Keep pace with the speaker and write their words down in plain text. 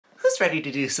ready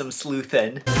to do some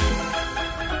sleuthin'.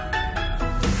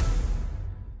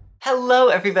 Hello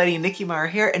everybody, Nicky Marra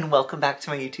here and welcome back to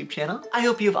my YouTube channel. I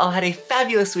hope you've all had a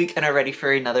fabulous week and are ready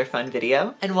for another fun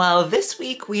video. And while this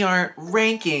week we aren't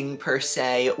ranking per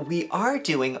se, we are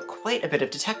doing quite a bit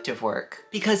of detective work.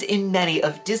 Because in many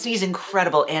of Disney's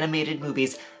incredible animated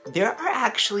movies, there are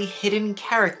actually hidden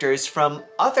characters from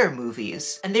other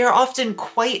movies. And they are often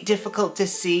quite difficult to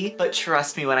see, but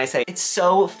trust me when I say it's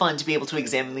so fun to be able to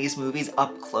examine these movies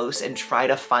up close and try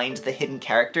to find the hidden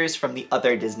characters from the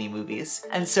other Disney movies.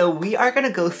 And so we are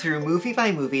gonna go through movie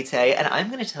by movie today, and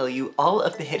I'm gonna tell you all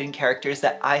of the hidden characters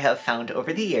that I have found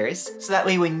over the years, so that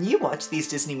way when you watch these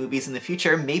Disney movies in the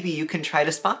future, maybe you can try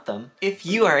to spot them. If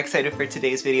you are excited for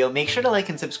today's video, make sure to like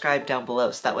and subscribe down below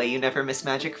so that way you never miss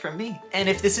magic from me. And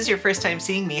if this is your first time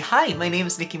seeing me, hi, my name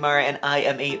is Nicky Marra and I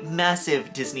am a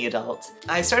massive Disney adult.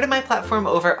 I started my platform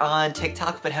over on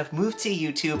TikTok but have moved to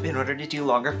YouTube in order to do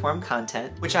longer form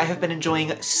content, which I have been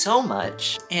enjoying so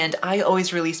much, and I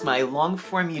always release my long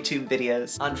form YouTube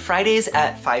videos on Fridays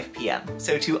at 5 p.m.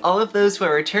 So to all of those who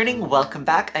are returning, welcome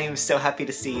back, I am so happy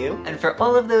to see you. And for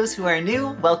all of those who are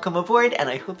new, welcome aboard and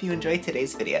I hope you enjoy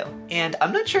today's video. And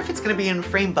I'm not sure if it's gonna be in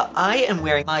frame, but I am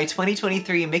wearing my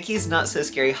 2023 Mickey's Not So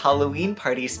Scary Halloween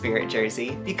Party Spirit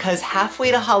jersey because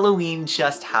halfway to Halloween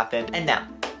just happened. And now,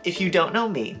 if you don't know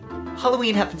me,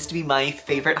 Halloween happens to be my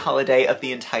favorite holiday of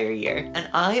the entire year, and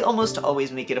I almost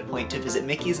always make it a point to visit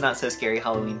Mickey's Not So Scary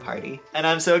Halloween Party. And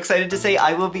I'm so excited to say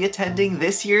I will be attending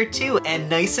this year too, and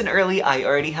nice and early I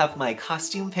already have my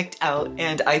costume picked out,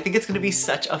 and I think it's gonna be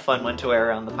such a fun one to wear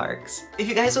around the parks. If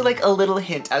you guys would like a little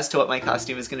hint as to what my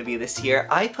costume is gonna be this year,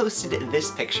 I posted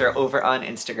this picture over on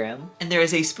Instagram, and there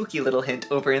is a spooky little hint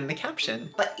over in the caption.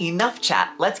 But enough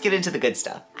chat, let's get into the good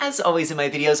stuff. As always in my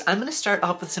videos, I'm gonna start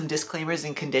off with some disclaimers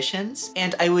and conditions.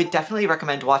 And I would definitely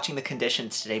recommend watching the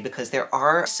conditions today because there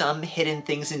are some hidden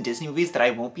things in Disney movies that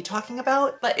I won't be talking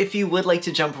about. But if you would like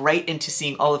to jump right into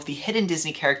seeing all of the hidden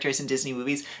Disney characters in Disney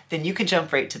movies, then you can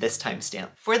jump right to this timestamp.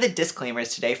 For the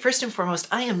disclaimers today, first and foremost,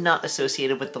 I am not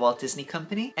associated with the Walt Disney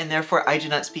Company, and therefore I do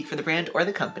not speak for the brand or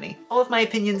the company. All of my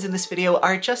opinions in this video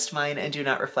are just mine and do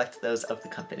not reflect those of the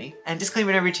company. And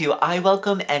disclaimer number 2, I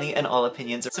welcome any and all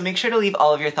opinions, so make sure to leave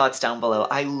all of your thoughts down below.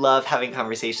 I love having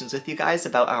conversations with you guys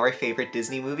about our favorite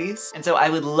Disney movies, and so I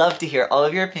would love to hear all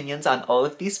of your opinions on all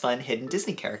of these fun hidden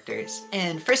Disney characters.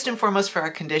 And first and foremost for our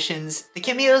conditions, the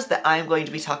cameos that I'm going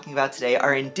to be talking about today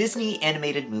are in Disney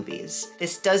animated movies.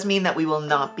 This does mean that we will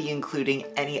not be including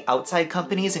any outside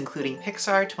companies, including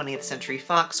Pixar, 20th Century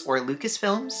Fox, or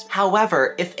Lucasfilms.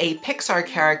 However, if a Pixar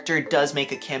character does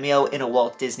make a cameo in a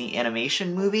Walt Disney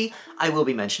animation movie, I will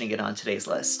be mentioning it on today's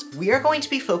list. We are going to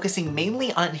be focusing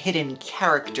mainly on hidden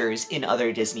characters in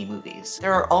other Disney movies.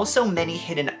 There are also many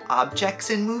hidden objects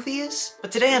in movies,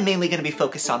 but today I'm mainly going to be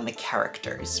focused on the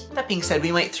characters. That being said,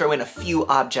 we might throw in a few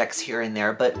objects here and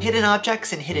there, but hidden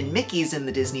objects and hidden Mickeys in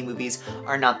the Disney movies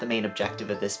are not the main objective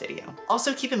of this video.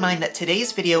 Also keep in mind that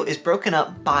today's video is broken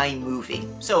up by movie.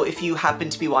 So if you happen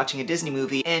to be watching a Disney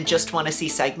movie and just want to see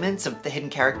segments of the hidden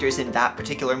characters in that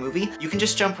particular movie, you can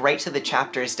just jump right to the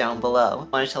chapters down below.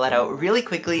 I wanted to let out really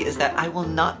quickly is that I will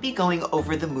not be going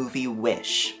over the movie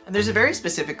Wish. And there's a very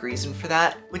specific reason for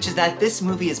that, which is that this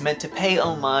movie is meant to pay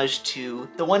homage to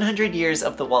the 100 years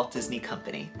of the Walt Disney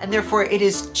Company, and therefore it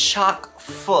is chock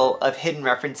full of hidden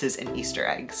references and Easter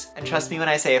eggs. And trust me when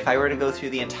I say if I were to go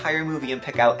through the entire movie and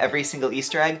pick out every single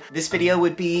Easter egg, this video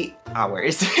would be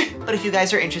hours. But if you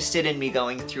guys are interested in me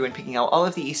going through and picking out all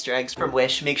of the Easter eggs from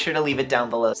Wish, make sure to leave it down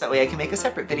below so that way I can make a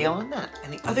separate video on that.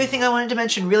 And the other thing I wanted to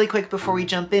mention really quick before we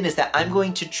jump in is that I'm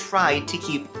going to try to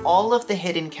keep all of the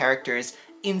hidden characters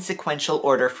in sequential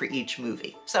order for each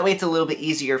movie. So that way it's a little bit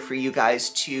easier for you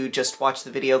guys to just watch the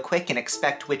video quick and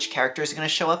expect which characters are going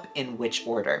to show up in which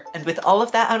order. And with all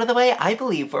of that out of the way, I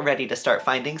believe we're ready to start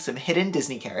finding some hidden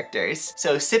Disney characters.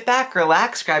 So sit back,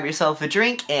 relax, grab yourself a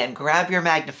drink, and grab your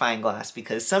magnifying glass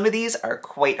because some of these are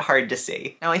quite hard to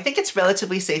see. Now I think it's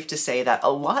relatively safe to say that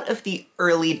a lot of the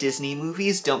early Disney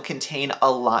movies don't contain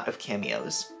a lot of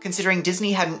cameos, considering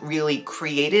Disney hadn't really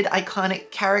created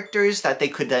iconic characters that they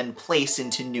could then place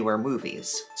into newer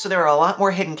movies. So there are a lot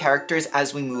more hidden characters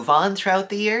as we move on throughout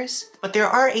the years, but there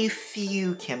are a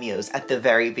few cameos at the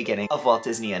very beginning of Walt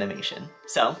Disney Animation.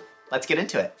 So let's get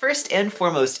into it. First and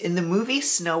foremost, in the movie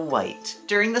Snow White,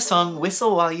 during the song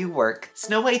Whistle While You Work,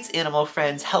 Snow White's animal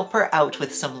friends help her out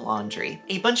with some laundry.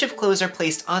 A bunch of clothes are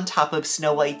placed on top of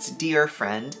Snow White's dear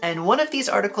friend, and one of these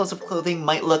articles of clothing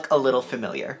might look a little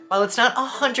familiar. While it's not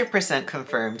 100%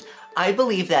 confirmed, I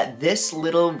believe that this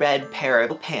little red pair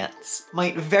of pants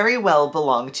might very well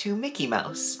belong to Mickey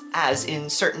Mouse, as in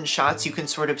certain shots you can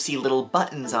sort of see little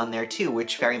buttons on there too,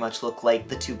 which very much look like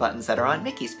the 2 buttons that are on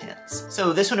Mickey's pants.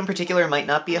 So this one in particular might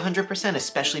not be 100%,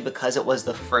 especially because it was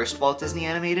the first Walt Disney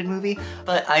animated movie,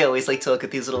 but I always like to look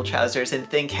at these little trousers and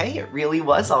think, hey, it really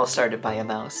was all started by a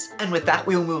mouse. And with that,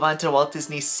 we will move on to Walt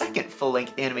Disney's second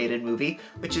full-length animated movie,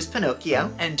 which is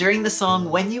Pinocchio. And during the song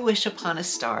When You Wish Upon a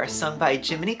Star, sung by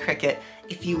Jiminy Cricket,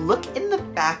 if you look in the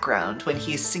background when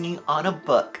he's singing on a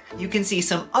book, you can see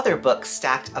some other books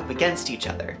stacked up against each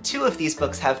other. 2 of these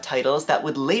books have titles that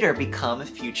would later become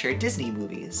future Disney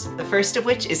movies. The first of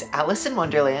which is Alice in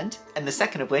Wonderland, and the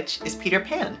second of which is Peter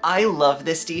Pan. I love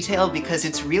this detail because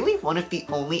it's really one of the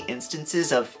only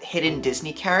instances of hidden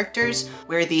Disney characters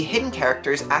where the hidden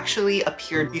characters actually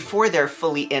appeared before their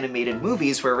fully animated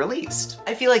movies were released.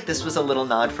 I feel like this was a little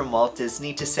nod from Walt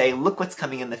Disney to say, look what's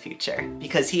coming in the future,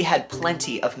 because he had plenty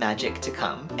of magic to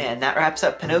come. And that wraps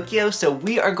up Pinocchio, so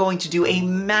we are going to do a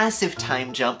massive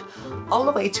time jump all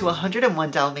the way to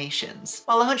 101 Dalmatians.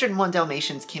 While 101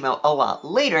 Dalmatians came out a lot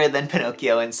later than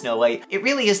Pinocchio and Snow White, it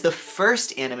really is the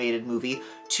first animated movie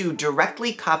to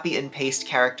directly copy and paste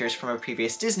characters from a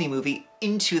previous Disney movie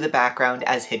into the background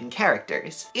as hidden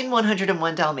characters. In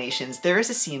 101 Dalmatians, there is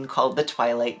a scene called the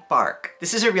Twilight Bark.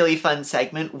 This is a really fun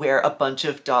segment where a bunch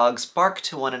of dogs bark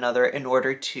to one another in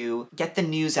order to get the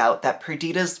news out that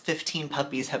Perdita's 15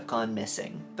 puppies have gone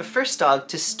missing. The first dog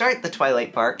to start the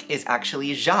Twilight Bark is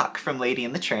actually Jacques from Lady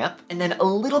and the Tramp, and then a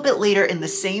little bit later in the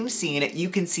same scene, you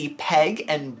can see Peg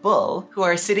and Bull, who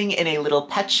are sitting in a little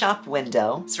pet shop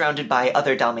window, surrounded by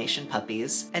other Dalmatian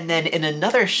puppies. And then in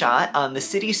another shot on the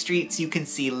city streets, you can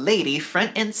see Lady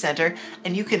front and center,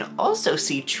 and you can also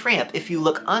see Tramp if you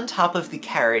look on top of the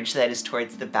carriage that is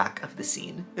towards the back of the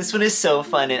scene. This one is so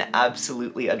fun and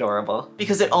absolutely adorable,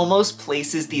 because it almost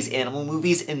places these animal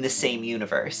movies in the same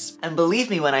universe. And believe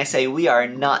me when I say we are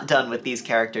not done with these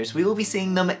characters. We will be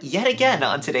seeing them yet again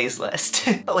on today's list.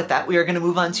 But with that, we are going to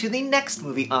move on to the next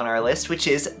movie on our list, which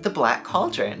is The Black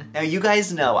Cauldron. Now, you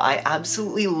guys know I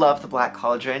absolutely love The Black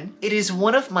Cauldron. It is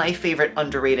one of my favorite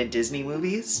underrated Disney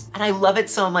movies, and I love it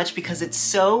so much because it's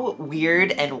so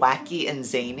weird and wacky and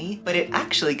zany, but it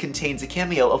actually contains a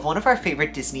cameo of one of our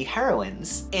favorite Disney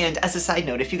heroines. And as a side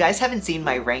note, if you guys haven't seen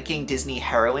my ranking Disney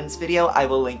heroines video, I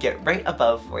will link it right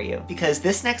above for you, because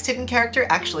this next hidden character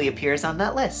actually appears on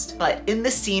that list. But in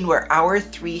the scene where our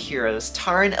 3 heroes,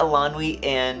 Tarzan, Elanwi,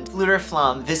 and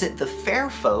Flutterflam, visit the Fair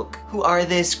Folk, who are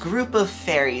this group of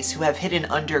fairies who have hidden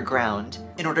underground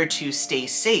in order to stay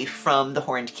safe from the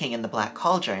Horned King and the Black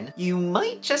Cauldron, you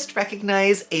might just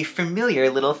recognize a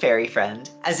familiar little fairy friend.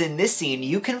 As in this scene,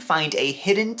 you can find a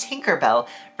hidden Tinkerbell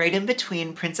right in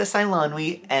between Princess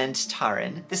Eilonwy and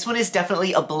Tarzan. This one is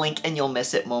definitely a blink and you'll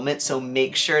miss it moment, so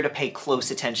make sure to pay close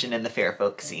attention in the Fair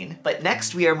Folk scene. But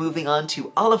next we are moving on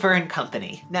to Oliver and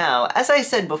Company. Now, as I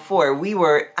said before, we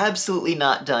were absolutely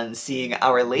not done seeing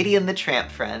our Lady and the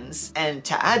Tramp friends, and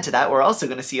to add to that, we're also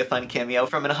going to see a fun cameo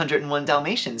from an 101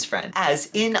 Dalmatians friend. As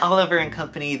in Oliver and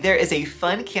Company, there is a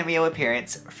fun cameo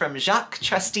appearance from Jacques,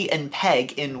 Trusty, and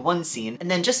Peg in one scene,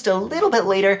 and then just a little bit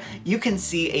later, you can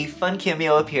see a fun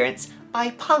cameo appearance by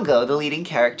Pongo, the leading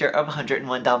character of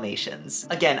 101 Dalmatians.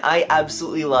 Again, I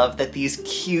absolutely love that these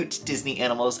cute Disney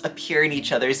animals appear in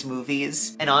each other's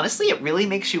movies, and honestly, it really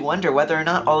makes you wonder whether or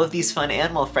not all of these fun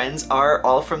animal friends are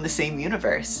all from the same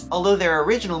universe. Although their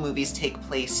original movies take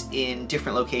place in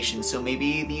different locations, so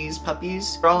maybe these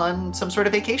puppies are all on some sort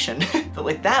of vacation. But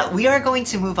with that, we are going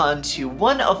to move on to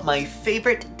one of my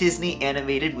favorite Disney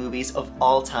animated movies of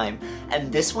all time,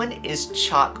 and this one is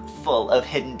chock full of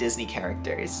hidden Disney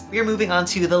characters. We are moving on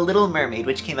to The Little Mermaid,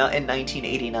 which came out in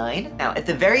 1989. Now, at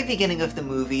the very beginning of the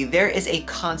movie, there is a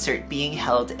concert being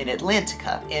held in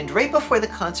Atlantica, and right before the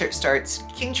concert starts,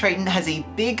 King Triton has a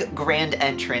big grand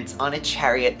entrance on a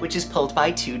chariot which is pulled by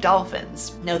 2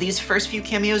 dolphins. Now, these first few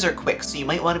cameos are quick, so you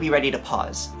might want to be ready to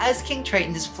pause. As King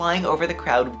Triton is flying over the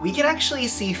crowd, we can actually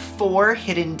see 4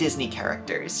 hidden Disney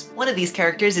characters. One of these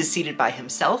characters is seated by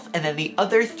himself, and then the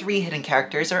other 3 hidden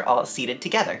characters are all seated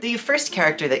together. The first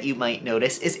character that you might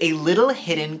notice is a little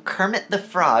hidden Kermit the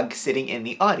Frog sitting in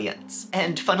the audience.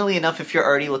 And funnily enough, if you're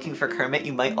already looking for Kermit,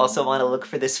 you might also want to look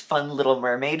for this fun little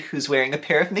mermaid who's wearing a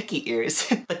pair of Mickey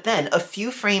ears. But then, a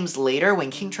few frames later, when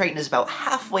King Triton is about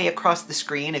halfway across the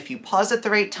screen, if you pause at the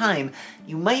right time,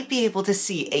 you might be able to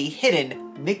see a hidden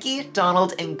Mickey,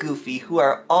 Donald, and Goofy, who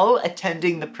are all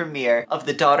attending the premiere of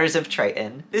The Daughters of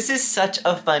Triton. This is such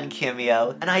a fun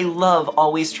cameo, and I love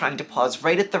always trying to pause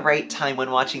right at the right time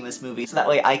when watching this movie so that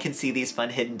way I can see these fun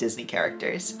hidden Disney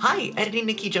characters. Hi, Editing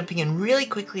Nikki jumping in really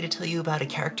quickly to tell you about a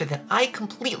character that I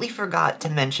completely forgot to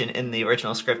mention in the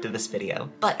original script of this video.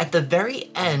 But at the very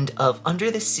end of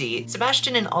Under the Sea,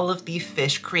 Sebastian and all of the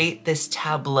fish create this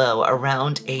tableau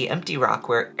around a empty rock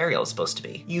where Ariel's supposed to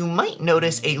be. You might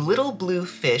notice a little blue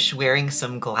fish wearing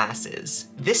some glasses.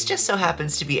 This just so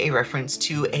happens to be a reference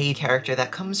to a character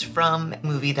that comes from a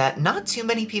movie that not too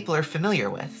many people are familiar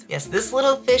with. Yes, this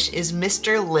little fish is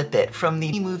Mr. Lippet from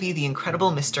the movie The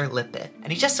Incredible Mr. Lippet,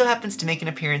 and he just so happens to make an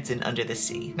appearance in Under the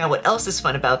Sea. Now, what else is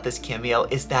fun about this cameo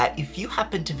is that if you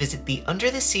happen to visit the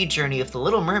Under the Sea journey of the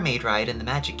Little Mermaid ride in the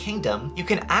Magic Kingdom, you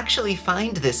can actually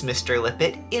find this Mr.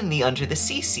 Lippet in the Under the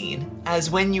Sea scene.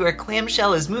 As when your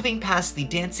clamshell is moving past the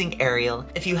dancing Ariel,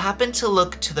 if you happen to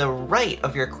look to the right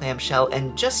of your clamshell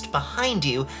and just behind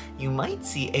you, you might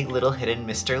see a little hidden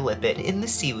Mr. Lippet in the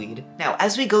seaweed. Now,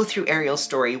 as we go through Ariel's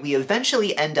story, we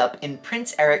eventually end up in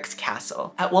Prince Eric's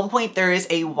castle. At one point, there is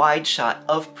a wide shot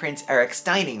of Prince Eric's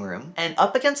dining room, and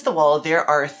up against the wall, there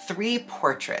are 3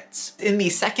 portraits. In the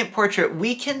second portrait,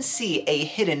 we can see a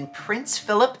hidden Prince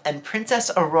Philip and Princess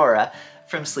Aurora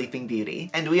from Sleeping Beauty.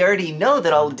 And we already know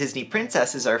that all Disney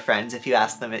princesses are friends if you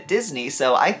ask them at Disney,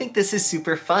 so I think this is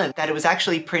super fun that it was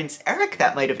actually Prince Eric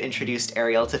that might have introduced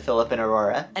Ariel to Philip and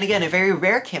Aurora. And again, a very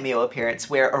rare cameo appearance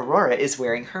where Aurora is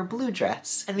wearing her blue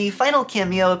dress. And the final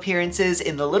cameo appearances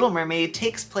in The Little Mermaid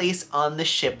takes place on the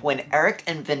ship when Eric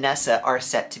and Vanessa are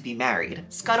set to be married.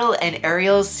 Scuttle and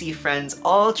Ariel's sea friends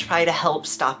all try to help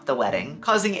stop the wedding,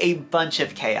 causing a bunch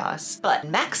of chaos. But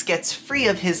Max gets free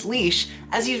of his leash.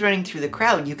 As he's running through the crowd,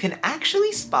 you can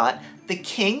actually spot the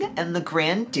King and the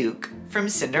Grand Duke from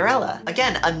Cinderella.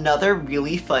 Again, another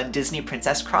really fun Disney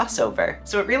princess crossover.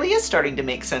 So it really is starting to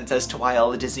make sense as to why all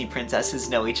the Disney princesses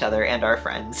know each other and are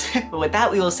friends. But with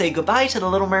that, we will say goodbye to The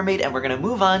Little Mermaid and we're gonna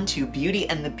move on to Beauty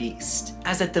and the Beast.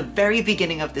 As at the very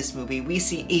beginning of this movie, we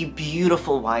see a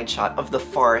beautiful wide shot of the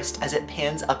forest as it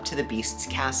pans up to the Beast's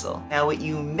castle. Now, what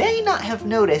you may not have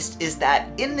noticed is that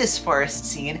in this forest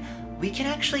scene, we can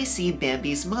actually see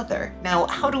Bambi's mother. Now,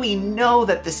 how do we know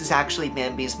that this is actually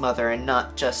Bambi's mother and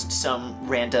not just some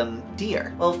random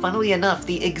deer? Well, funnily enough,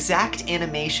 the exact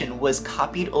animation was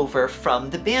copied over from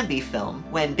the Bambi film,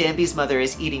 when Bambi's mother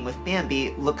is eating with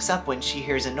Bambi, looks up when she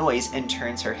hears a noise and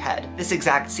turns her head. This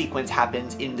exact sequence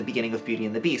happens in the beginning of Beauty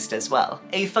and the Beast as well.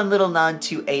 A fun little nod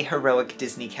to a heroic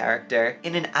Disney character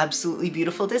in an absolutely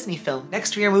beautiful Disney film.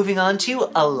 Next, we are moving on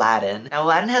to Aladdin. Now,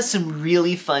 Aladdin has some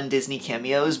really fun Disney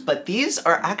cameos, but these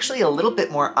are actually a little bit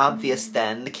more obvious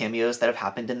than the cameos that have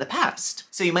happened in the past,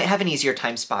 so you might have an easier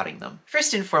time spotting them.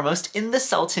 First and foremost, in the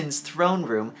Sultan's throne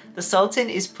room, the Sultan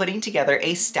is putting together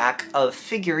a stack of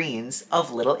figurines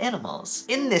of little animals.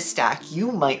 In this stack,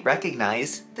 you might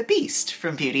recognize the Beast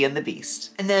from Beauty and the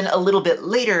Beast. And then a little bit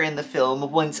later in the film,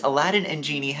 once Aladdin and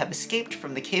Genie have escaped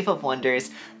from the Cave of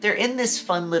Wonders, they're in this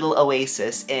fun little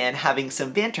oasis and having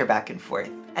some banter back and forth.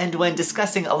 And when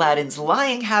discussing Aladdin's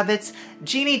lying habits,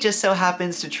 Genie just so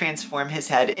happens to transform his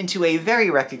head into a very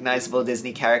recognizable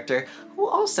Disney character who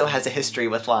also has a history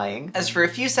with lying, as for a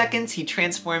few seconds he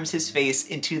transforms his face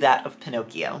into that of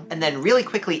Pinocchio. And then really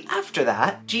quickly after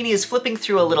that, Genie is flipping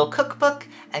through a little cookbook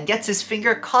and gets his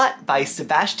finger caught by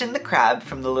Sebastian the Crab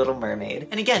from The Little Mermaid.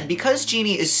 And again, because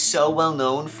Genie is so well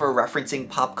known for referencing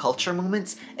pop culture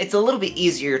moments, it's a little bit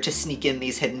easier to sneak in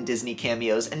these hidden Disney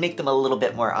cameos and make them a little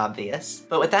bit more obvious.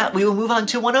 But with that, we will move on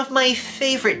to one of my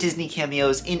favorite Disney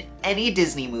cameos in any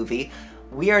Disney movie.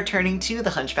 We are turning to the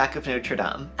Hunchback of Notre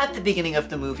Dame. At the beginning of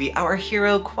the movie, our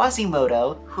hero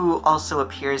Quasimodo, who also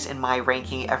appears in my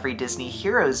Ranking Every Disney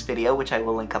Heroes video, which I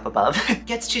will link up above,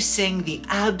 gets to sing the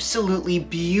absolutely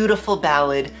beautiful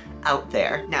ballad Out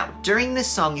There. Now, during this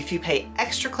song, if you pay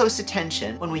extra close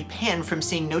attention, when we pan from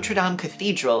seeing Notre Dame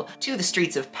Cathedral to the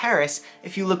streets of Paris,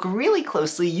 if you look really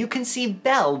closely, you can see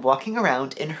Belle walking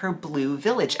around in her blue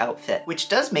village outfit, which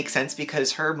does make sense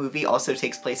because her movie also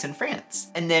takes place in France.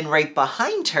 And then right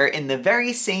behind her, in the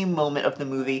very same moment of the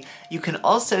movie, you can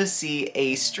also see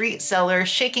a street seller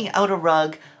shaking out a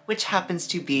rug, which happens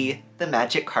to be the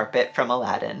magic carpet from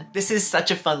Aladdin. This is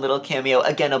such a fun little cameo,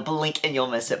 again a blink and you'll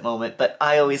miss it moment, but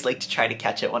I always like to try to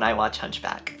catch it when I watch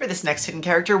Hunchback. For this next hidden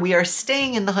character, we are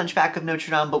staying in the Hunchback of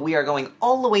Notre Dame, but we are going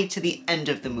all the way to the end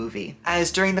of the movie.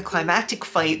 As during the climactic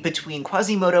fight between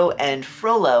Quasimodo and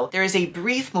Frollo, there is a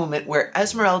brief moment where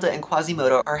Esmeralda and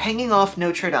Quasimodo are hanging off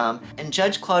Notre Dame, and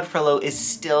Judge Claude Frollo is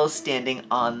still standing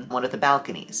on one of the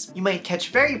balconies. You might catch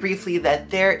very briefly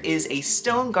that there is a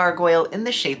stone gargoyle in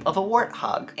the shape of a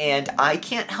warthog, and I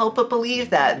can't help but believe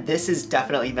that this is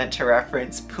definitely meant to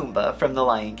reference Pumbaa from The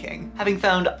Lion King. Having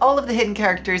found all of the hidden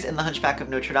characters in the Hunchback of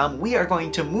Notre Dame, we are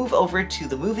going to move over to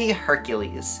the movie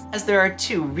Hercules, as there are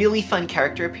two really fun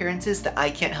character appearances that I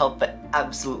can't help but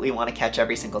absolutely want to catch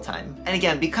every single time. And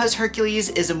again, because Hercules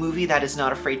is a movie that is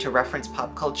not afraid to reference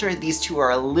pop culture, these two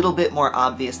are a little bit more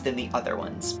obvious than the other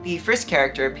ones. The first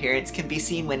character appearance can be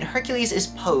seen when Hercules is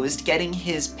posed getting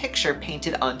his picture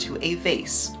painted onto a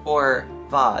vase, or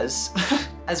vase,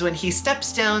 as when he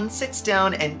steps down, sits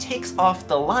down, and takes off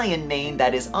the lion mane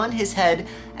that is on his head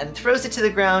and throws it to the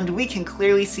ground, we can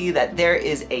clearly see that there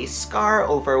is a scar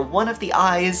over one of the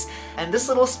eyes, and this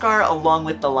little scar, along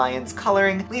with the lion's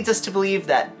coloring, leads us to believe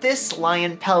that this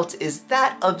lion pelt is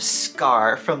that of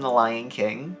Scar from The Lion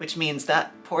King, which means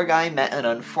that poor guy met an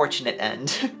unfortunate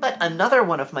end. But another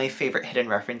one of my favorite hidden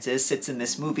references sits in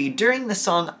this movie during the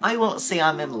song I Won't Say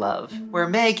I'm in Love, where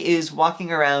Meg is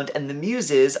walking around and the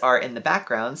muses are in the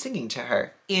background singing to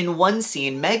her. In one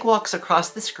scene, Meg walks across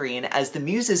the screen as the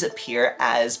muses appear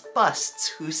as busts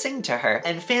who sing to her,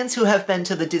 and fans who have been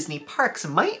to the Disney parks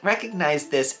might recognize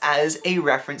this as a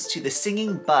reference to the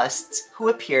singing busts who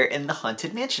appear in the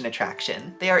Haunted Mansion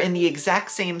attraction. They are in the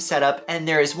exact same setup, and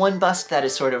there is one bust that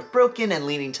is sort of broken and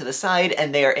leaning to the side,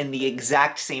 and they are in the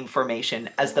exact same formation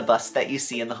as the bust that you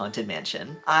see in the Haunted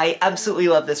Mansion. I absolutely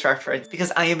love this reference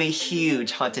because I am a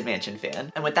huge Haunted Mansion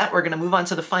fan. And with that, we're gonna move on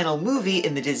to the final movie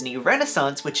in the Disney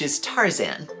Renaissance, which is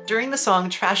Tarzan. During the song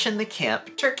Trash in the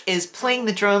Camp, Turk is playing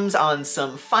the drums on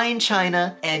some fine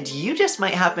china, and you just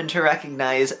might happen to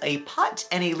recognize a pot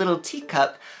and a little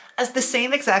teacup as the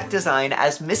same exact design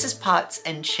as Mrs. Potts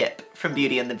and Chip from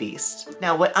Beauty and the Beast.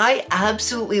 Now, what I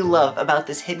absolutely love about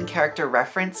this hidden character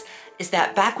reference is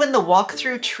that back when the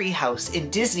walk-through treehouse in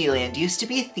Disneyland used to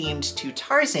be themed to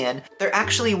Tarzan, there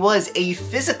actually was a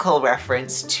physical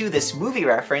reference to this movie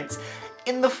reference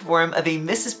in the form of a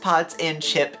Mrs. Potts and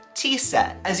Chip tea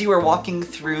set. As you were walking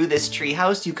through this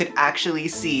treehouse, you could actually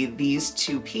see these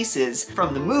two pieces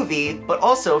from the movie, but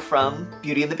also from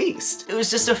Beauty and the Beast. It was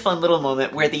just a fun little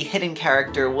moment where the hidden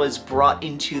character was brought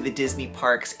into the Disney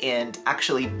parks and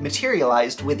actually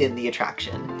materialized within the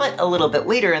attraction. But a little bit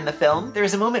later in the film,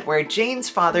 there's a moment where Jane's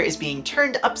father is being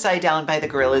turned upside down by the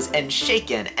gorillas and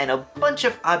shaken, and a bunch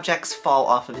of objects fall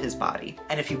off of his body.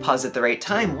 And if you pause at the right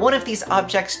time, one of these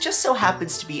objects just so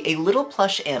happens to be a little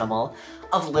plush animal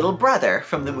of Little Brother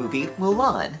from the movie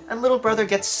Mulan. And Little Brother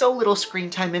gets so little screen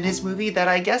time in his movie that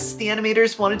I guess the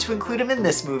animators wanted to include him in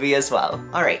this movie as well.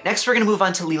 Alright, next we're gonna move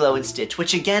on to Lilo and Stitch,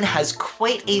 which again has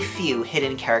quite a few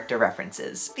hidden character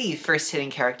references. The first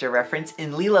hidden character reference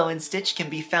in Lilo and Stitch can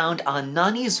be found on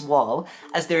Nani's wall,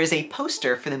 as there is a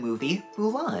poster for the movie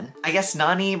Mulan. I guess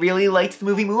Nani really liked the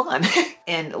movie Mulan.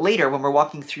 And later, when we're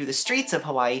walking through the streets of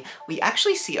Hawaii, we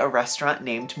actually see a restaurant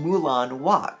named Mulan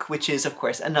Wok, which is of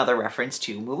course another reference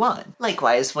to Mulan.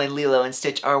 Likewise, when Lilo and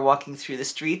Stitch are walking through the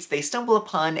streets, they stumble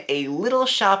upon a little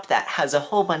shop that has a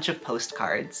whole bunch of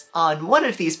postcards. On one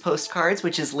of these postcards,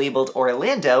 which is labeled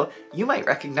Orlando, you might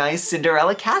recognize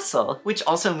Cinderella Castle, which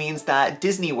also means that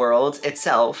Disney World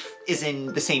itself is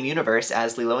in the same universe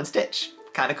as Lilo and Stitch.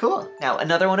 Kinda cool. Now,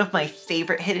 another one of my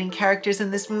favorite hidden characters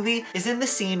in this movie is in the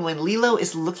scene when Lilo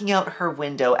is looking out her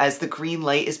window as the green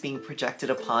light is being projected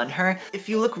upon her. If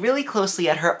you look really closely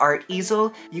at her art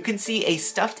easel, you can see a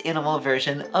stuffed animal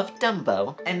version of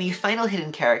Dumbo. And the final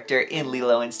hidden character in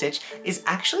Lilo and Stitch is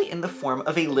actually in the form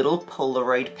of a little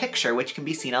Polaroid picture, which can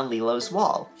be seen on Lilo's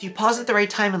wall. If you pause at the right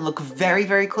time and look very,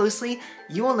 very closely,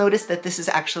 you will notice that this is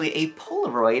actually a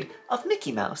Polaroid of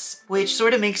Mickey Mouse, which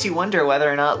sort of makes you wonder whether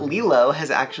or not Lilo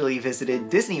has actually visited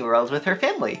Disney World with her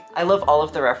family. I love all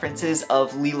of the references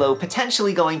of Lilo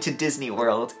potentially going to Disney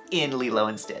World in Lilo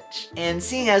and Stitch. And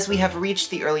seeing as we have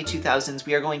reached the early 2000s,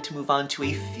 we are going to move on to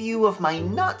a few of my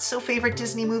not so favorite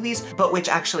Disney movies, but which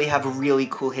actually have really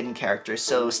cool hidden characters,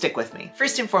 so stick with me.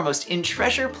 First and foremost, in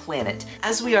Treasure Planet,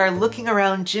 as we are looking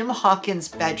around Jim Hawkins'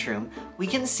 bedroom, we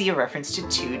can see a reference to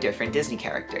two different Disney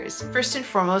characters. First and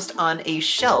foremost, on a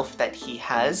shelf that he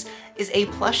has is a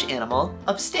plush animal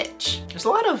of Stitch. There's a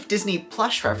lot of Disney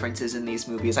plush references in these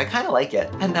movies. I kind of like it.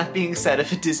 And that being said,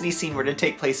 if a Disney scene were to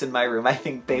take place in my room, I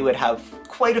think they would have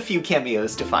quite a few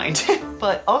cameos to find.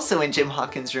 But also in Jim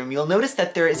Hawkins' room, you'll notice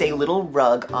that there is a little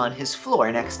rug on his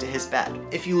floor next to his bed.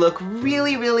 If you look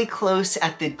really, really close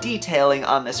at the detailing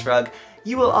on this rug,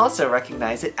 you will also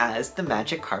recognize it as the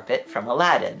magic carpet from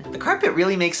Aladdin. The carpet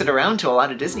really makes it around to a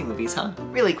lot of Disney movies, huh?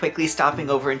 Really quickly stopping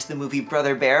over into the movie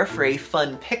Brother Bear for a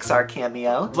fun Pixar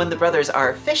cameo. When the brothers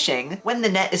are fishing, when the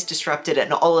net is disrupted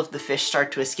and all of the fish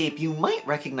start to escape, you might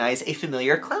recognize a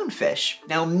familiar clownfish.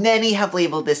 Now, many have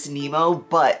labeled this Nemo,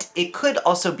 but it could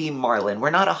also be Marlin. We're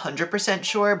not 100%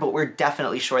 sure, but we're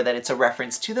definitely sure that it's a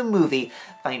reference to the movie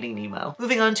Finding Nemo.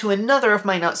 Moving on to another of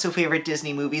my not so favorite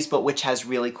Disney movies, but which has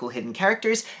really cool hidden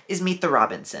characters, is Meet the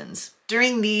Robinsons.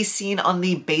 During the scene on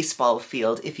the baseball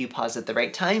field, if you pause at the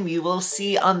right time, you will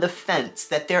see on the fence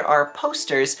that there are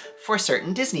posters for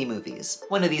certain Disney movies.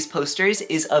 One of these posters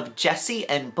is of Jessie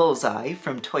and Bullseye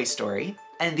from Toy Story,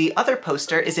 and the other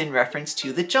poster is in reference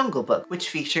to The Jungle Book, which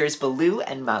features Baloo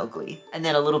and Mowgli. And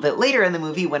then a little bit later in the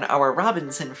movie, when our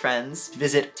Robinson friends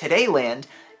visit Todayland,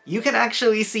 you can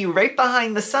actually see right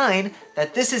behind the sign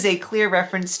that this is a clear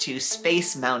reference to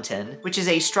Space Mountain, which is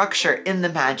a structure in the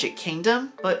Magic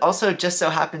Kingdom, but also just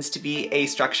so happens to be a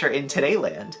structure in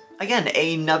Todayland. Again,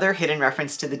 another hidden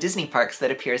reference to the Disney parks that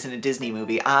appears in a Disney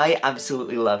movie. I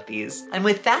absolutely love these. And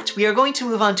with that, we are going to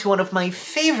move on to one of my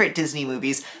favorite Disney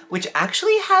movies, which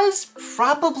actually has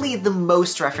probably the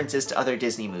most references to other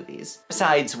Disney movies.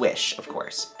 Besides Wish, of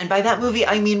course. And by that movie,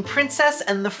 I mean Princess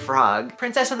and the Frog.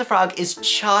 Princess and the Frog is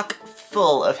chock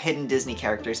full of hidden Disney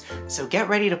characters, so get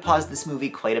ready to pause this movie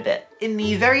quite a bit. In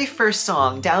the very first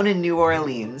song, Down in New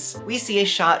Orleans, we see a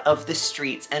shot of the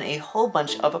streets and a whole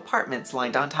bunch of apartments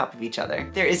lined on top of each other.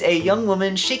 There is a young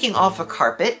woman shaking off a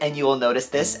carpet, and you will notice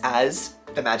this as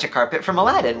the magic carpet from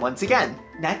Aladdin once again.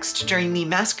 Next, during the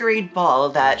masquerade ball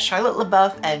that Charlotte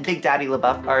LaBeouf and Big Daddy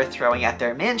LaBeouf are throwing at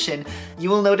their mansion, you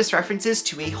will notice references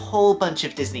to a whole bunch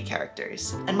of Disney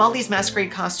characters. And while these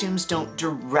masquerade costumes don't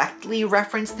directly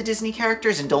reference the Disney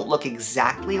characters and don't look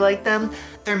exactly like them,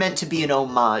 they're meant to be an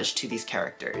homage to these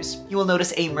characters. You will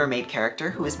notice a mermaid character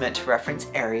who is meant to reference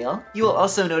Ariel. You will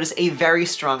also notice a very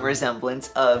strong resemblance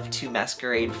of two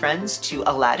masquerade friends to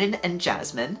Aladdin and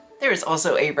Jasmine. There is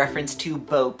also a reference to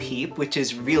Bo Peep, which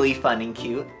is really fun and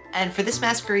cute. And for this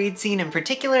masquerade scene in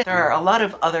particular, there are a lot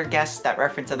of other guests that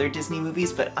reference other Disney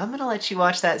movies, but I'm gonna let you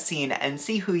watch that scene and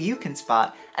see who you can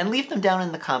spot and leave them down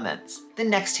in the comments. The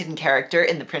next hidden character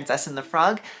in The Princess and the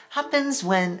Frog happens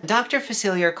when Dr.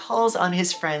 Facilier calls on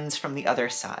his friends from the other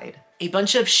side. A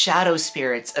bunch of shadow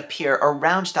spirits appear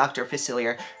around Dr.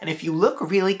 Facilier, and if you look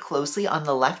really closely on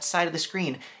the left side of the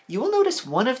screen, you will notice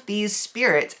one of these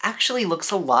spirits actually looks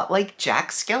a lot like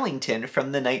Jack Skellington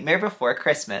from The Nightmare Before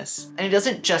Christmas. And he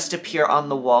doesn't just appear on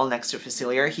the wall next to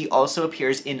Facilier, he also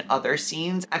appears in other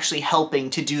scenes, actually helping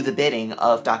to do the bidding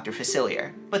of Dr.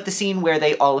 Facilier. But the scene where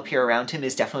they all appear around him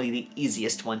is definitely the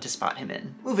easiest one to spot him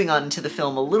in. Moving on into the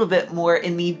film a little bit more,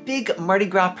 in the big Mardi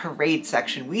Gras parade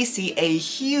section, we see a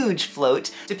huge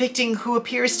float depicting who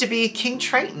appears to be King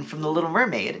Triton from The Little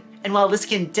Mermaid. And while this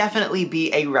can definitely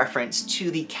be a reference to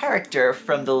the character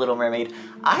from The Little Mermaid,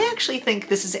 I actually think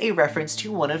this is a reference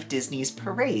to one of Disney's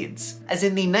parades. As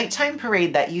in the nighttime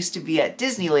parade that used to be at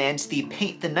Disneyland, the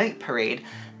Paint the Night parade,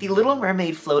 the Little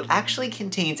Mermaid float actually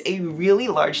contains a really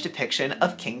large depiction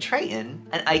of King Triton.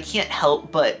 And I can't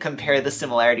help but compare the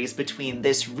similarities between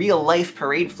this real-life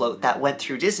parade float that went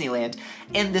through Disneyland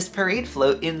and this parade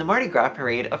float in the Mardi Gras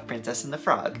parade of Princess and the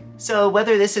Frog. So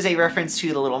whether this is a reference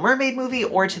to the Little Mermaid movie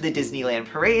or to the Disneyland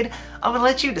parade, I'm gonna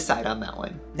let you decide on that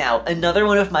one. Now, another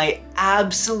one of my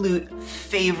absolute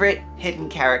favorite hidden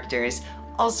characters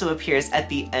also appears at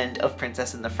the end of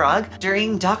Princess and the Frog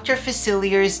during Dr.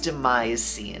 Facilier's demise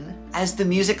scene. As the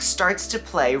music starts to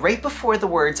play, right before the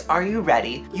words, "Are you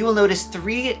ready?" you will notice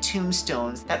 3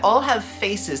 tombstones that all have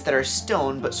faces that are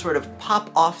stone but sort of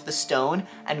pop off the stone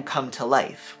and come to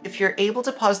life. If you're able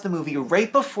to pause the movie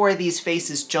right before these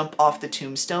faces jump off the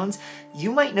tombstones,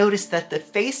 you might notice that the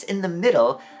face in the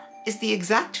middle is the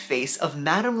exact face of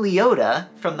Madame Leota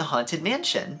from the Haunted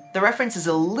Mansion. The reference is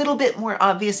a little bit more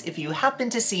obvious if you happen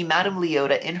to see Madame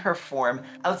Leota in her form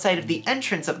outside of the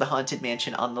entrance of the Haunted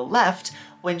Mansion on the left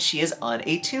when she is on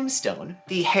a tombstone.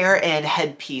 The hair and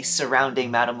headpiece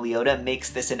surrounding Madame Leota makes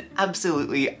this an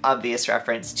absolutely obvious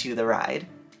reference to the ride.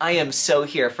 I am so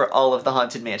here for all of the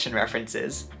Haunted Mansion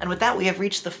references. And with that, we have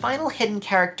reached the final hidden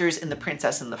characters in The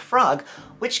Princess and the Frog,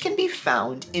 which can be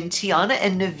found in Tiana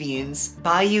and Naveen's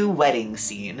Bayou wedding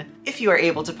scene. If you are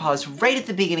able to pause right at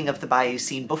the beginning of the Bayou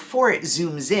scene before it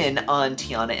zooms in on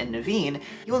Tiana and Naveen,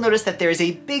 you will notice that there is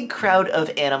a big crowd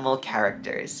of animal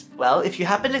characters. Well, if you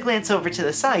happen to glance over to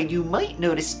the side, you might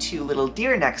notice 2 little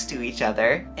deer next to each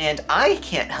other, and I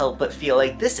can't help but feel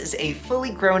like this is a fully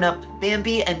grown-up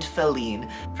Bambi and Feline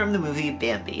from the movie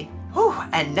Bambi. Whew,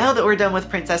 and now that we're done with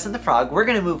Princess and the Frog, we're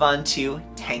gonna move on to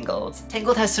Tangled.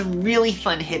 Tangled has some really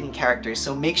fun hidden characters,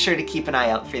 so make sure to keep an eye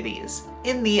out for these.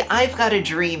 In the I've Got a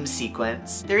Dream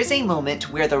sequence, there is a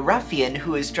moment where the ruffian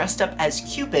who is dressed up as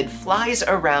Cupid flies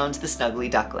around the snuggly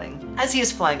duckling. As he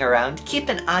is flying around, keep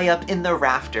an eye up in the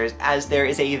rafters as there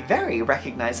is a very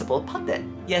recognizable puppet.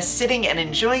 Yes, sitting and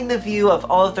enjoying the view of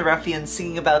all of the ruffians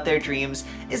singing about their dreams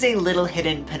is a little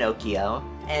hidden Pinocchio.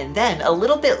 And then, a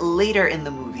little bit later in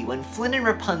the movie, when Flynn and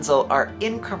Rapunzel are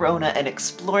in Corona and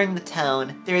exploring the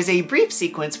town, there is a brief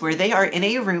sequence where they are in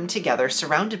a room together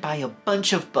surrounded by a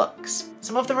bunch of books.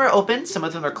 Some of them are open, some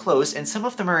of them are closed, and some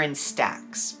of them are in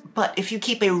stacks. But if you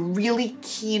keep a really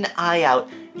keen eye out,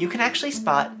 you can actually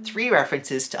spot 3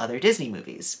 references to other Disney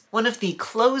movies. One of the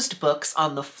closed books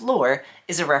on the floor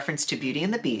is a reference to Beauty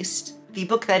and the Beast. The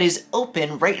book that is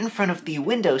open right in front of the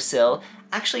windowsill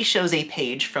actually shows a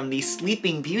page from the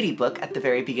Sleeping Beauty book at the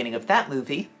very beginning of that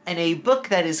movie, and a book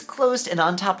that is closed and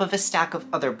on top of a stack of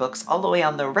other books all the way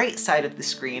on the right side of the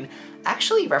screen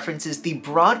actually references the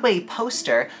Broadway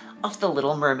poster of The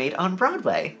Little Mermaid on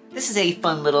Broadway. This is a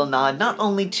fun little nod not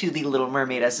only to The Little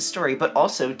Mermaid as a story, but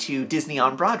also to Disney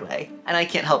on Broadway. And I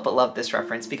can't help but love this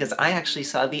reference because I actually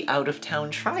saw the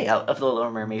out-of-town tryout of The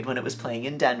Little Mermaid when it was playing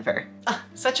in Denver.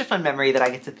 Such a fun memory that I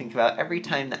get to think about every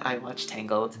time that I watch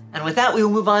Tangled. And with that, we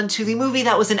will move on to the movie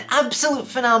that was an absolute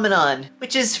phenomenon,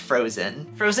 which is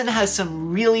Frozen. Frozen has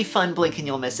some really fun blink and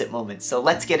you'll miss it moments, so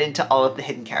let's get into all of the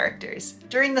hidden characters.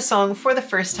 During the song For the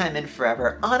First Time in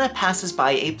Forever, Anna passes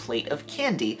by a plate of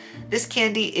candy. This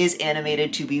candy is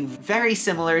animated to be very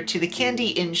similar to the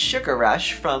candy in Sugar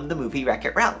Rush from the movie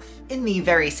Wreck-It Ralph. In the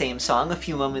very same song, a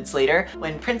few moments later,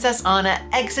 when Princess Anna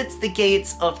exits the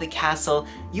gates of the castle,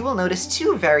 you will notice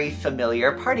 2 very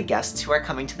familiar party guests who are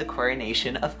coming to the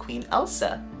coronation of Queen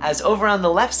Elsa. As over on the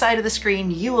left side of the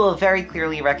screen, you will very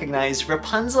clearly recognize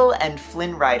Rapunzel and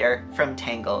Flynn Rider from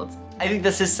Tangled. I think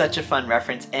this is such a fun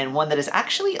reference and one that is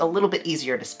actually a little bit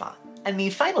easier to spot. And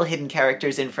the final hidden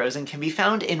characters in Frozen can be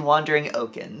found in Wandering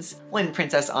Oakens. When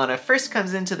Princess Anna first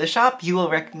comes into the shop, you will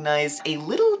recognize a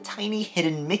little tiny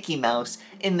hidden Mickey Mouse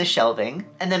in the shelving.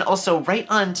 And then also right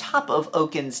on top of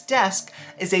Oaken's desk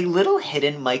is a little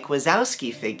hidden Mike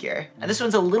Wazowski figure. And this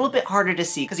one's a little bit harder to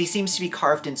see because he seems to be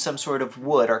carved in some sort of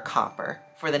wood or copper.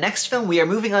 For the next film, we are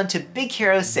moving on to Big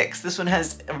Hero 6. This one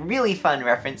has a really fun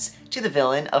reference to the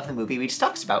villain of the movie we just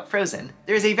talked about, Frozen.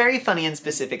 There's a very funny and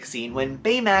specific scene when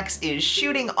Baymax is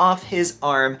shooting off his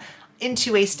arm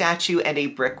into a statue and a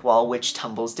brick wall which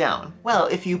tumbles down. Well,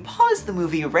 if you pause the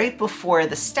movie right before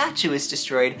the statue is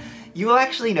destroyed, you will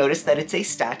actually notice that it's a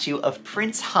statue of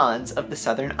Prince Hans of the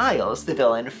Southern Isles, the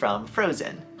villain from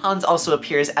Frozen. Hans also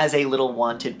appears as a little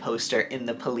wanted poster in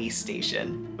the police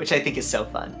station, which I think is so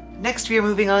fun. Next, we are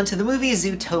moving on to the movie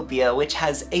Zootopia, which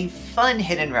has a fun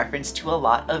hidden reference to a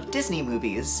lot of Disney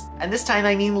movies. And this time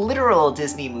I mean literal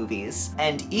Disney movies,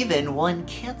 and even one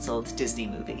canceled Disney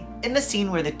movie. In the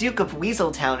scene where the Duke of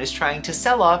Weaseltown is trying to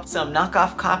sell off some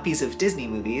knockoff copies of Disney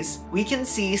movies, we can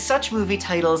see such movie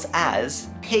titles as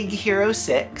Pig Hero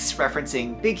 6,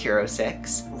 referencing Big Hero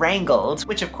 6, Wrangled,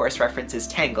 which of course references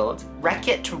Tangled,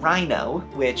 Wreck-It Rhino,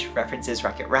 which references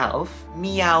Wreck-It Ralph,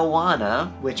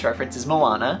 Meowana, which references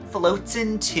Moana,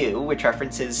 Floatsin' 2, which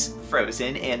references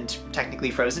Frozen and technically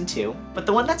Frozen 2. But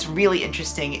the one that's really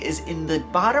interesting is in the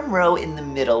bottom row in the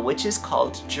middle, which is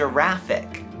called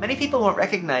Giraffic. Many people won't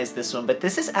recognize this one, but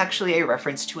this is actually a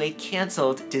reference to a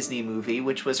canceled Disney movie,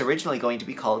 which was originally going to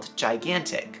be called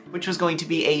Gigantic, which was going to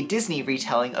be a Disney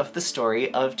retelling of the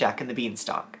story of Jack and the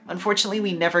Beanstalk. Unfortunately,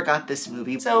 we never got this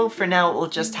movie, so for now, it will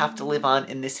just have to live on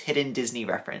in this hidden Disney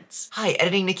reference. Hi,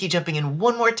 Editing Nikki jumping in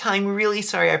one more time. Really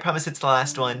sorry, I promise it's the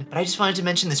last one, but I just wanted to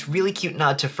mention this really cute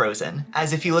nod to Frozen.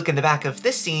 As if you look in the back of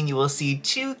this scene, you will see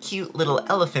 2 cute little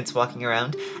elephants walking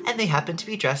around, and they happen to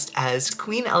be dressed as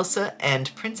Queen Elsa and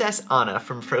Princess Anna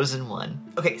from Frozen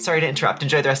 1. Okay, sorry to interrupt,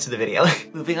 enjoy the rest of the video.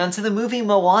 Moving on to the movie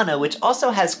Moana, which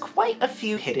also has quite a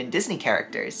few hidden Disney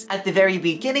characters. At the very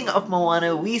beginning of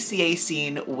Moana, we see a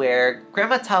scene where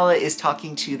Grandma Tala is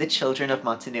talking to the children of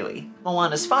Motunui.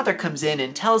 Moana's father comes in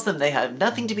and tells them they have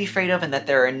nothing to be afraid of and that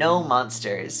there are no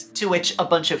monsters, to which a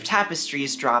bunch of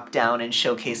tapestries drop down and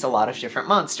showcase a lot of different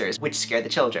monsters, which scare the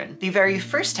children. The very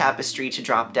first tapestry to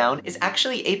drop down is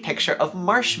actually a picture of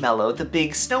Marshmallow, the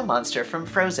big snow monster from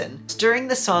Frozen. During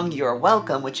the song You're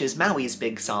Welcome, which is Maui's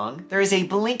big song, there is a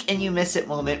blink and you miss it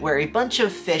moment where a bunch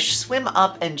of fish swim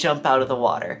up and jump out of the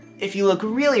water. If you look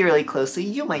really closely,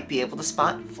 you might be able to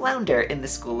spot Flounder in the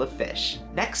school of fish.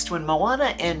 Next, when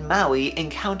Moana and Maui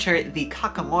encounter the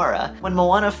Kakamora, when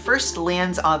Moana first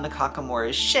lands on the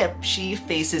Kakamora's ship, she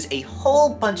faces a whole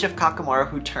bunch of Kakamora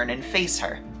who turn and face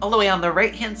her. All the way on the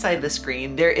right-hand side of the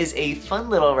screen, there is a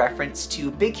fun little reference to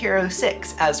Big Hero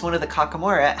 6, as one of the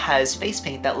Kakamora has face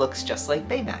paint that looks just like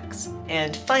Baymax.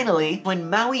 And finally, when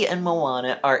Maui and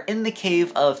Moana are in the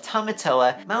cave of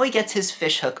Tamatoa, Maui gets his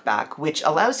fish hook back, which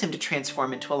allows him to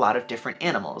transform into a lot of different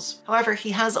animals. However, he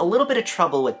has a little bit of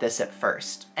trouble with this at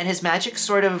first, and his magic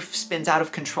sort of spins out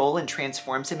of control and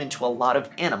transforms him into a lot of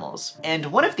animals.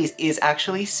 And one of these is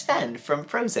actually Sven from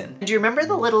Frozen. Do you remember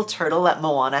the little turtle that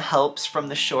Moana helps from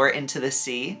the shore into the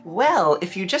sea? Well,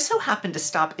 if you just so happen to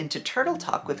stop into Turtle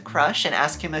Talk with Crush and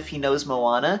ask him if he knows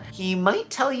Moana, he might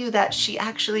tell you that she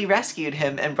actually rescued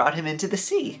him and brought him into the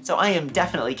sea. So I am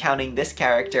definitely counting this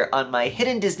character on my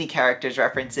hidden Disney characters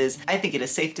references. I think it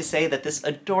is safe to say that this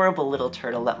adorable little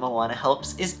turtle that Moana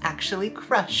helps is actually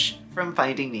Crush from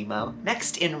Finding Nemo.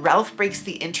 Next, in Ralph Breaks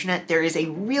the Internet, there is a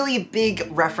really big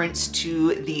reference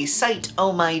to the site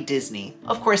Oh My Disney.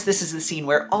 Of course, this is the scene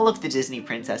where all of the Disney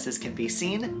princesses can be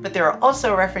seen, but there are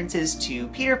also references to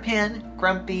Peter Pan,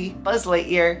 Grumpy, Buzz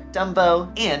Lightyear, Dumbo,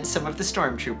 and some of the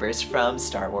stormtroopers from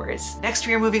Star Wars. Next,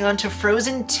 we are moving on to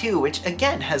Frozen 2, which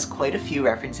again has quite a few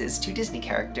references to Disney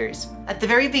characters. At the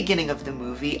very beginning of the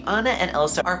movie, Anna and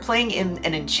Elsa are playing in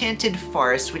an enchanted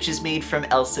forest which is made from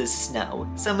Elsa's snow.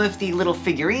 Some of the little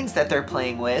figurines that they're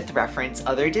playing with reference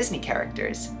other Disney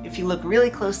characters. If you look really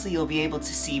closely, you'll be able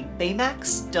to see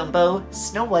Baymax, Dumbo,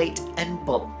 Snow White, and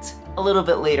Bolt. A little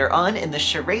bit later on in the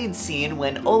charade scene,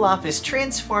 when Olaf is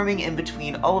transforming in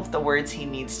between all of the words he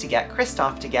needs to get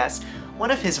Kristoff to guess, one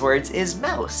of his words is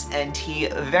mouse, and he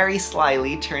very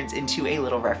slyly turns into a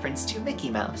little reference to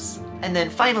Mickey Mouse. And then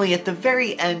finally, at the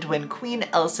very end, when Queen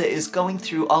Elsa is going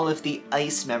through all of the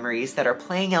ice memories that are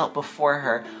playing out before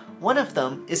her, one of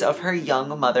them is of her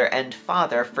young mother and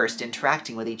father first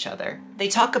interacting with each other. They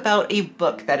talk about a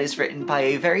book that is written by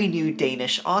a very new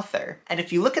Danish author. And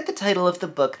if you look at the title of the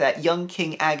book that young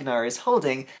King Agnar is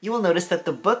holding, you will notice that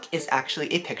the book is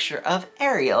actually a picture of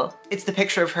Ariel. It's the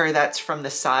picture of her that's from the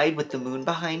side with the moon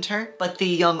behind her, but the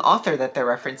young author that they're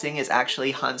referencing is actually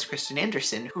Hans Christian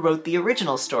Andersen, who wrote the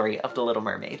original story of The Little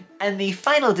Mermaid. And the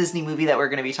final Disney movie that we're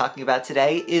going to be talking about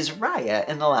today is Raya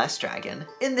and the Last Dragon.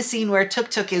 In the scene where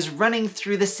Tuk Tuk is running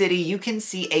through the city, you can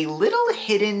see a little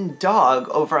hidden dog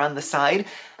over on the side.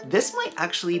 This might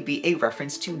actually be a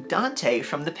reference to Dante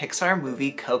from the Pixar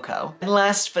movie Coco. And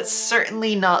last but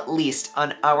certainly not least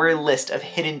on our list of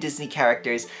hidden Disney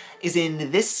characters is in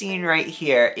this scene right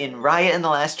here in Raya and the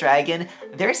Last Dragon.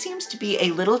 There seems to be a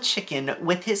little chicken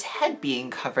with his head being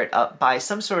covered up by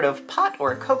some sort of pot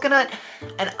or coconut,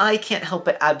 and I can't help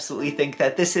but absolutely think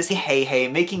that this is Hey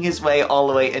making his way all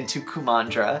the way into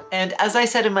Kumandra. And as I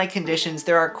said in my conditions,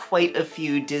 there are quite a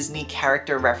few Disney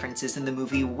character references in the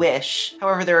movie Wish.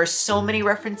 However, there are so many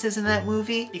references in that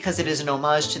movie because it is an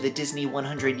homage to the Disney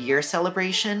 100-year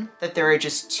celebration that there are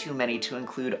just too many to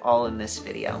include all in this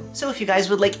video. So if you guys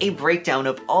would like a breakdown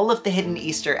of all of the hidden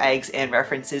Easter eggs and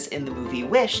references in the movie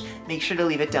Wish, make sure to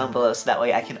leave it down below so that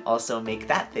way I can also make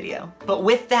that video. But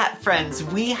with that, friends,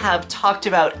 we have talked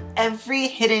about every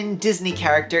hidden Disney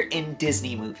character in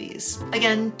Disney movies.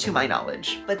 Again, to my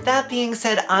knowledge. But that being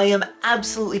said, I am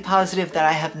absolutely positive that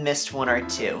I have missed one or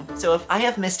two. So if I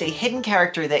have missed a hidden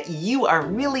character that you are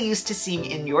really used to seeing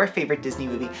in your favorite Disney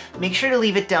movie, make sure to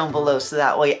leave it down below so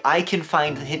that way I can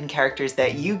find the hidden characters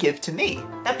that you give to me.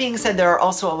 That being said, there are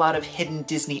also a lot of hidden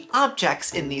Disney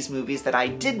objects in these movies that I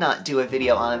did not do a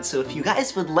video on, so if you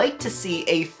guys would like to see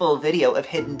a full video of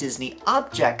hidden Disney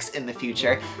objects in the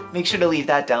future, make sure to leave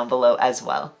that down below as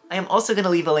well. I am also going to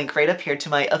leave a link right up here to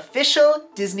my official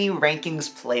Disney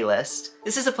rankings playlist.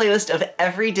 This is a playlist of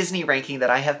every Disney ranking that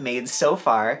I have made so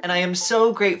far, and I am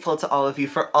so grateful to all of you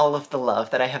for all of the love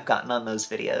that I have gotten on those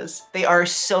videos. They are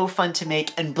so fun to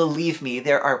make, and believe me,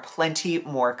 there are plenty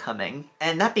more coming.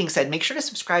 And that being said, make sure to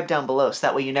subscribe down below so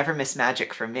that way you never miss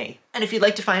magic from me. And if you'd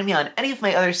like to find me on any of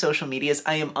my other social medias,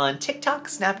 I am on TikTok,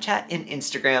 Snapchat, and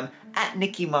Instagram at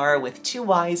Nicky Marra with 2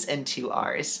 Y's and 2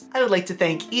 R's. I would like to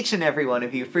thank each and every one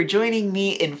of you for joining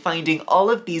me in finding all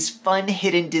of these fun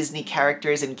hidden Disney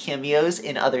characters and cameos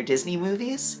in other Disney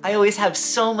movies. I always have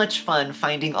so much fun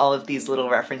finding all of these little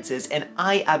references, and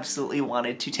I absolutely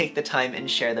wanted to take the time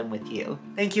and share them with you.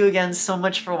 Thank you again so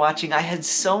much for watching. I had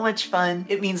so much fun.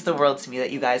 It means the world to me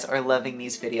that you guys are loving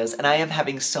these videos, and I am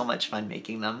having so much fun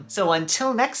making them. So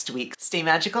until next week, stay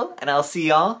magical, and I'll see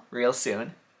y'all real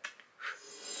soon.